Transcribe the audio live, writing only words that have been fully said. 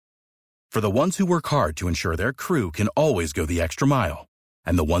For the ones who work hard to ensure their crew can always go the extra mile,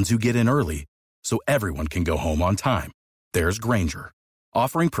 and the ones who get in early so everyone can go home on time, there's Grainger,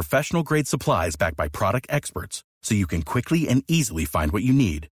 offering professional-grade supplies backed by product experts so you can quickly and easily find what you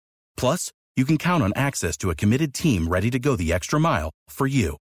need. Plus, you can count on access to a committed team ready to go the extra mile for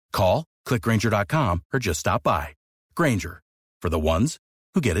you. Call, click Grainger.com, or just stop by. Grainger, for the ones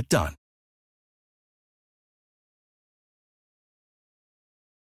who get it done.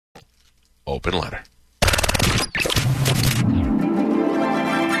 Open letter.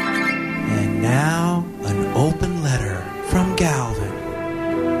 And now, an open letter from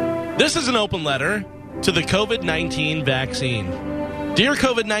Galvin. This is an open letter to the COVID-19 vaccine. Dear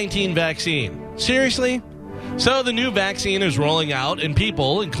COVID-19 vaccine, seriously? So the new vaccine is rolling out, and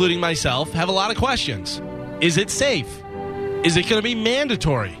people, including myself, have a lot of questions. Is it safe? Is it going to be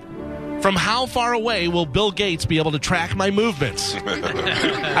mandatory? From how far away will Bill Gates be able to track my movements?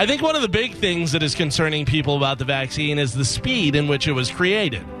 I think one of the big things that is concerning people about the vaccine is the speed in which it was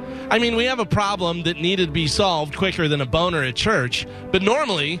created. I mean, we have a problem that needed to be solved quicker than a boner at church, but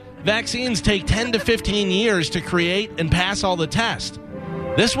normally, vaccines take 10 to 15 years to create and pass all the tests.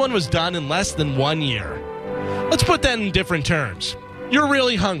 This one was done in less than 1 year. Let's put that in different terms. You're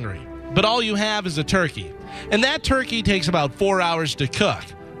really hungry, but all you have is a turkey. And that turkey takes about 4 hours to cook.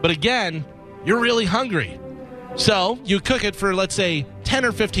 But again, you're really hungry. So you cook it for, let's say, 10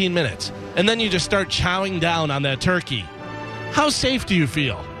 or 15 minutes, and then you just start chowing down on that turkey. How safe do you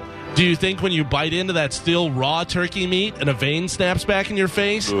feel? Do you think when you bite into that still raw turkey meat and a vein snaps back in your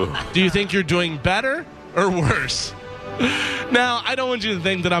face, do you think you're doing better or worse? Now, I don't want you to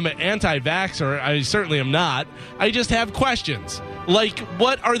think that I'm an anti-vaxxer. I certainly am not. I just have questions. Like,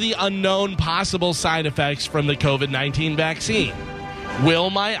 what are the unknown possible side effects from the COVID-19 vaccine? Will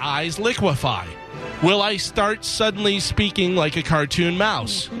my eyes liquefy? Will I start suddenly speaking like a cartoon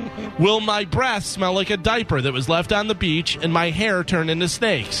mouse? Will my breath smell like a diaper that was left on the beach and my hair turn into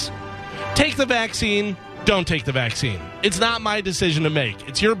snakes? Take the vaccine, don't take the vaccine. It's not my decision to make.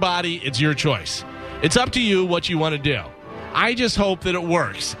 It's your body, it's your choice. It's up to you what you want to do. I just hope that it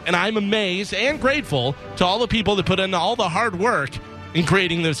works, and I'm amazed and grateful to all the people that put in all the hard work in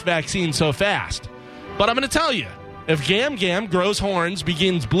creating this vaccine so fast. But I'm going to tell you, if Gam Gam grows horns,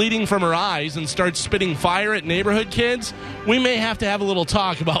 begins bleeding from her eyes, and starts spitting fire at neighborhood kids, we may have to have a little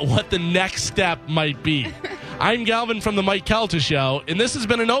talk about what the next step might be. I'm Galvin from the Mike Kelta Show, and this has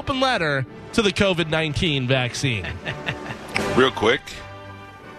been an open letter to the COVID-19 vaccine. Real quick,